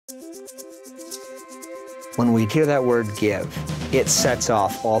When we hear that word give, it sets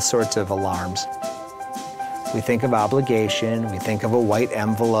off all sorts of alarms. We think of obligation, we think of a white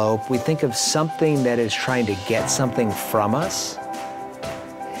envelope, we think of something that is trying to get something from us.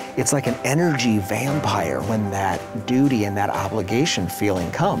 It's like an energy vampire when that duty and that obligation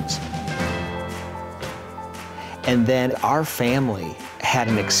feeling comes. And then our family had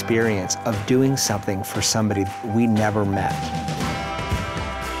an experience of doing something for somebody we never met.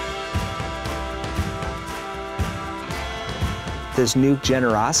 This new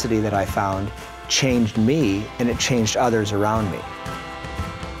generosity that I found changed me, and it changed others around me.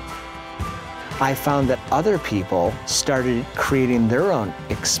 I found that other people started creating their own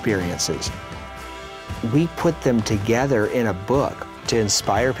experiences. We put them together in a book to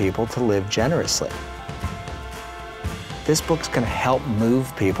inspire people to live generously. This book's going to help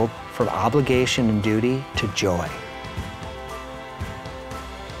move people from obligation and duty to joy.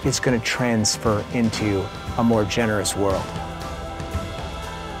 It's going to transfer into a more generous world.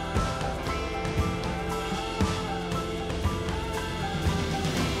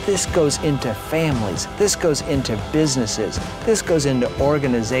 This goes into families, this goes into businesses, this goes into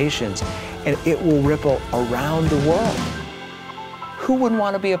organizations, and it will ripple around the world. Who wouldn't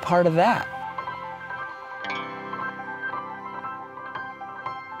want to be a part of that?